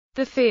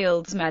The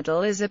Fields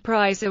Medal is a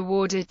prize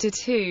awarded to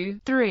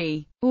 2,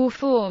 3, or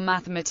 4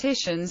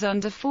 mathematicians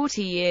under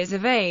 40 years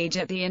of age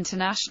at the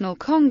International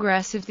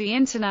Congress of the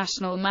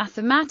International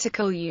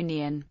Mathematical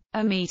Union,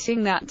 a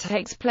meeting that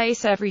takes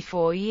place every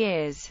 4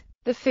 years.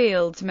 The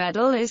Fields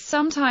Medal is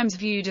sometimes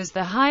viewed as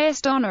the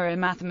highest honor a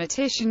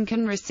mathematician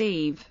can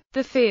receive.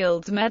 The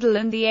Fields Medal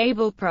and the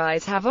Abel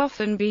Prize have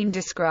often been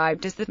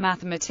described as the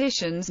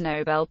mathematician's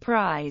Nobel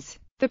Prize.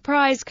 The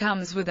prize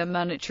comes with a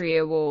monetary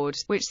award,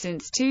 which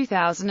since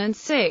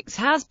 2006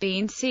 has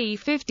been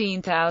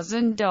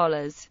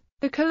 $15,000.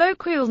 The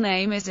colloquial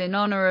name is in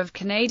honor of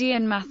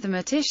Canadian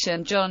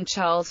mathematician John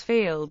Charles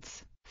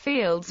Fields.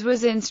 Fields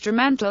was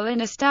instrumental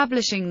in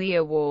establishing the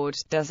award,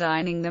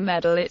 designing the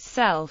medal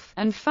itself,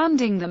 and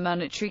funding the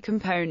monetary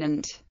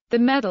component. The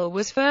medal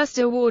was first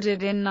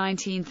awarded in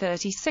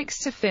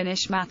 1936 to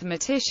Finnish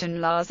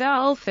mathematician Lars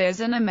Ulfves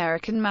and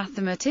American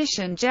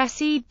mathematician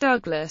Jesse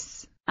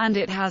Douglas, and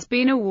it has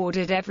been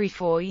awarded every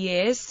 4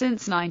 years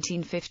since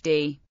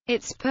 1950.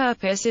 Its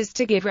purpose is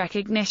to give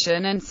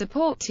recognition and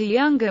support to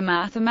younger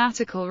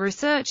mathematical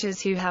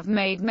researchers who have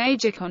made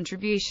major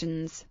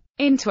contributions.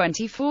 In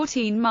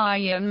 2014,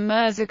 Maryam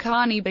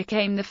Mirzakhani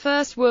became the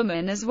first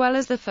woman as well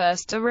as the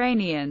first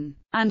Iranian,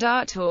 and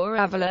Artur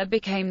Avila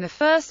became the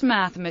first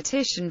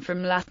mathematician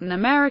from Latin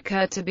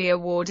America to be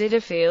awarded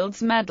a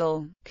Fields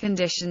Medal.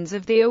 Conditions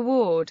of the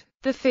award.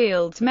 The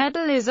Fields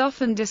Medal is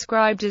often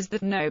described as the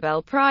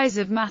Nobel Prize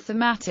of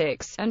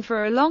Mathematics, and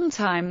for a long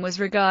time was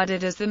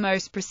regarded as the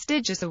most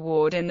prestigious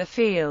award in the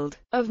field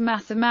of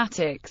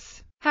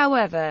mathematics.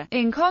 However,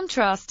 in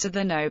contrast to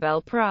the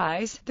Nobel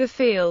Prize, the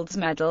Fields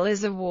Medal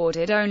is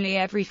awarded only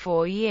every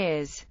 4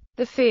 years.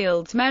 The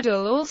Fields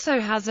Medal also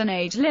has an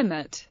age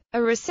limit.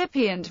 A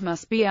recipient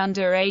must be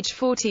under age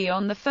 40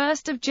 on the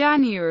 1st of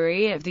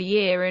January of the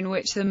year in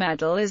which the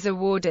medal is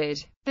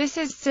awarded. This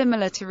is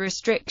similar to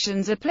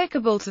restrictions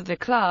applicable to the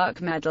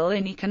Clark Medal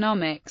in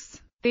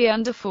economics. The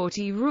under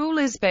 40 rule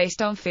is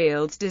based on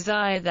Fields'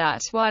 desire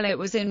that, while it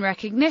was in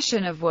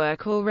recognition of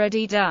work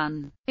already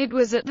done, it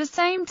was at the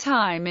same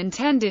time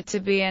intended to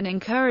be an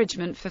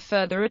encouragement for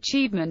further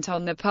achievement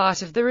on the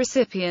part of the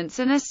recipients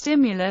and a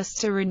stimulus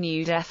to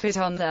renewed effort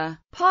on the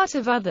part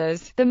of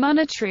others. The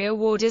monetary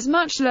award is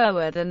much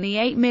lower than the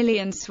 8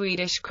 million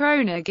Swedish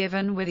krona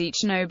given with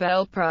each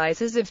Nobel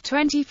Prize as of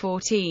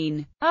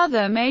 2014.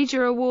 Other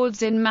major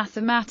awards in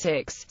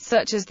mathematics,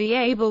 such as the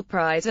Abel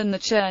Prize and the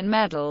Chern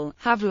Medal,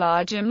 have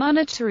larger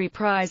monetary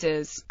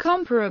prizes,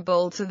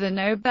 comparable to the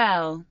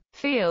Nobel.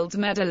 Fields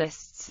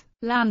medalists.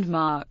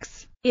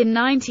 Landmarks. In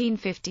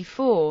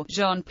 1954,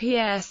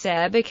 Jean-Pierre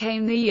Serre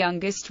became the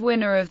youngest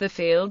winner of the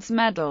Fields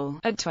Medal,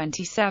 at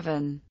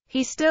 27.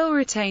 He still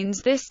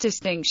retains this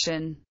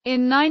distinction.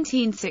 In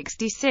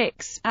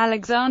 1966,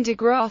 Alexander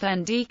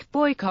Grothendieck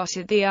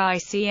boycotted the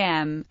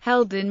ICM,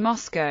 held in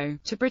Moscow,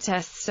 to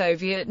protest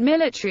Soviet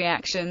military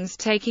actions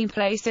taking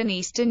place in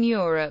Eastern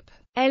Europe.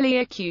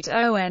 Eliakut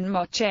On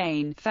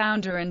Mochain,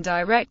 founder and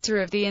director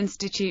of the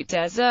Institut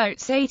des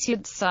Hautes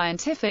Études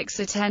Scientifiques,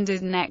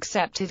 attended and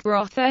accepted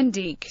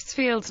Grothendieck's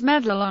Fields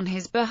Medal on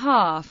his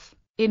behalf.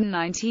 In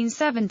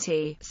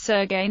 1970,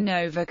 Sergei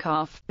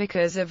Novikov,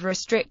 because of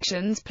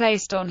restrictions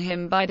placed on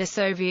him by the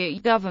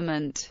Soviet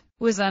government,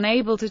 was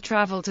unable to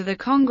travel to the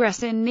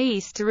Congress in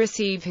Nice to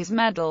receive his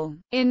medal.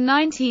 In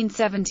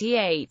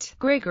 1978,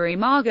 Grigory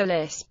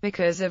Margulis,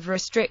 because of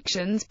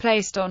restrictions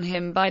placed on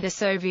him by the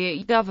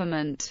Soviet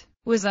government,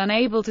 was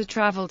unable to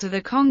travel to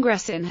the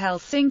Congress in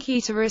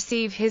Helsinki to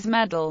receive his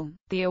medal.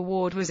 The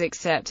award was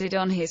accepted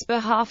on his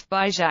behalf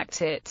by Jacques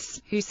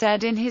Tits, who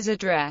said in his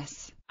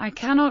address, "I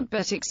cannot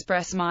but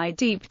express my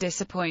deep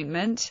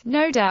disappointment,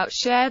 no doubt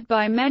shared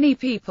by many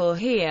people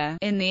here,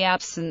 in the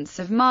absence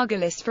of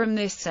Margulis from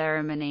this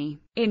ceremony.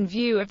 In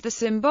view of the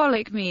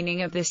symbolic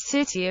meaning of this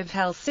city of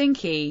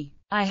Helsinki,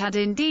 I had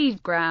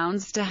indeed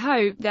grounds to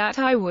hope that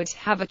I would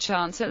have a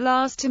chance at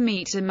last to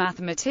meet a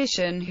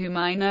mathematician whom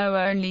I know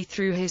only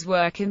through his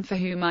work and for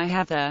whom I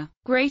have the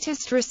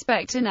greatest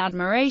respect and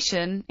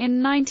admiration."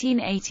 In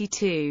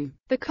 1982,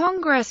 the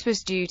Congress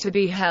was due to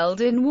be held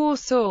in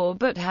Warsaw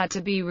but had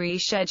to be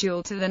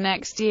rescheduled to the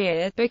next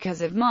year,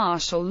 because of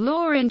martial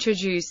law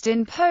introduced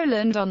in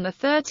Poland on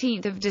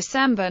 13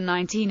 December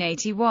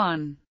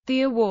 1981.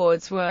 The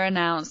awards were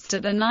announced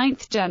at the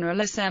 9th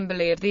General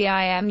Assembly of the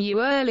IMU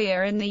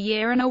earlier in the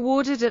year and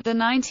awarded at the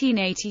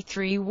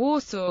 1983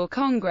 Warsaw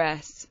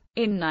Congress.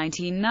 In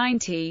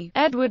 1990,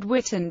 Edward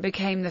Witten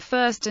became the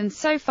first and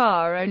so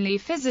far only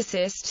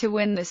physicist to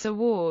win this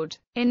award.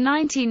 In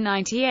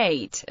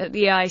 1998, at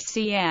the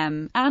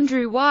ICM,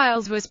 Andrew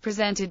Wiles was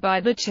presented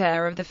by the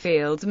chair of the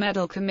Fields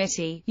Medal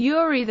Committee,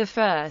 Yuri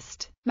I.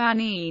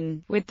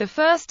 Manin, with the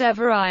first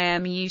ever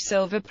IMU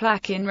silver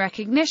plaque in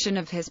recognition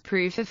of his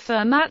proof of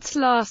Fermat's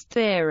last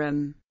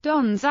theorem.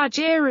 Don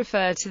Zagier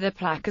referred to the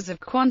plaque as a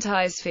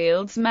quantized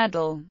Fields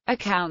Medal.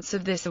 Accounts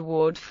of this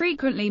award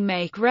frequently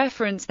make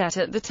reference that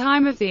at the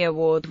time of the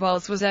award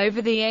Wiles was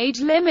over the age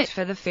limit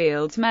for the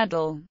Fields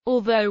Medal.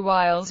 Although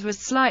Wiles was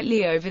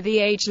slightly over the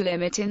age limit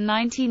limit in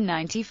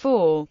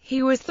 1994.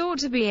 He was thought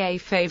to be a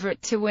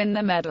favorite to win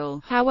the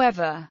medal.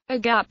 However, a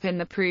gap in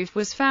the proof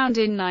was found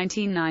in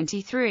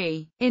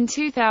 1993. In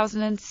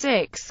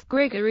 2006,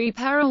 Grigory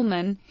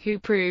Perelman, who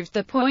proved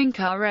the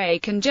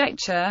Poincaré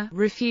conjecture,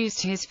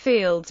 refused his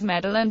Fields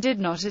Medal and did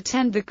not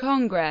attend the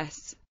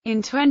Congress.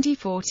 In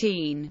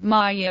 2014,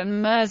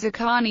 Maryam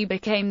Mirzakhani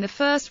became the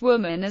first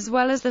woman as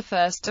well as the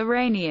first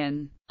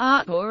Iranian.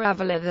 Artur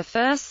Avala the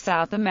first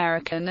South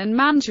American, and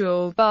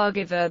Manjul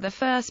Bhargava the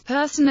first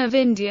person of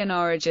Indian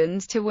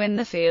origins to win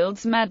the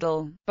Fields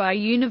Medal. By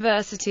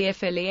university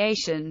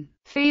affiliation.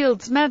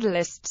 Fields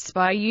medalists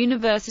by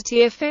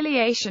university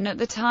affiliation at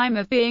the time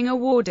of being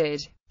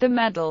awarded the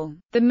medal.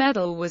 The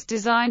medal was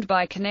designed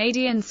by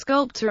Canadian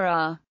sculptor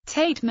R.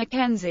 Tate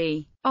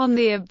Mackenzie. On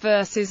the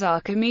obverse is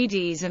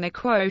Archimedes and a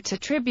quote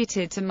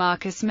attributed to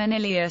Marcus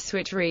Manilius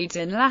which reads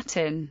in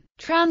Latin,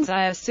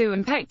 Transia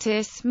suum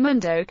pectus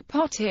mundo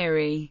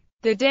potiri.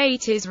 The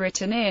date is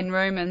written in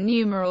Roman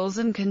numerals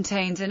and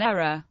contains an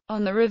error.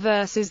 On the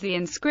reverse is the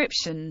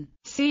inscription,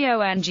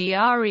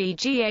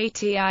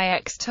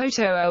 Congregatix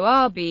toto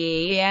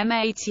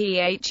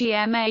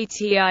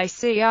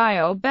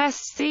orbemathematici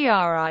best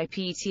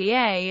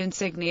cripta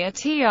insignia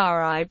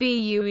tribuere.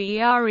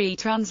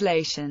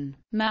 Translation.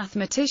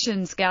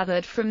 Mathematicians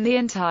gathered from the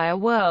entire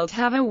world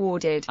have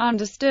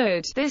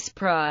understood this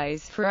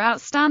prize for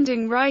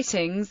outstanding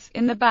writings.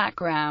 In the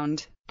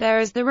background, there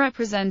is the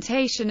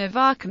representation of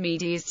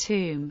Archimedes'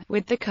 tomb,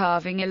 with the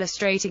carving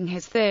illustrating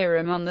his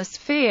theorem on the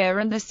sphere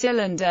and the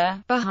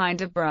cylinder,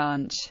 behind a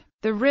branch.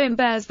 The rim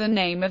bears the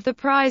name of the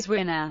prize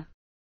winner.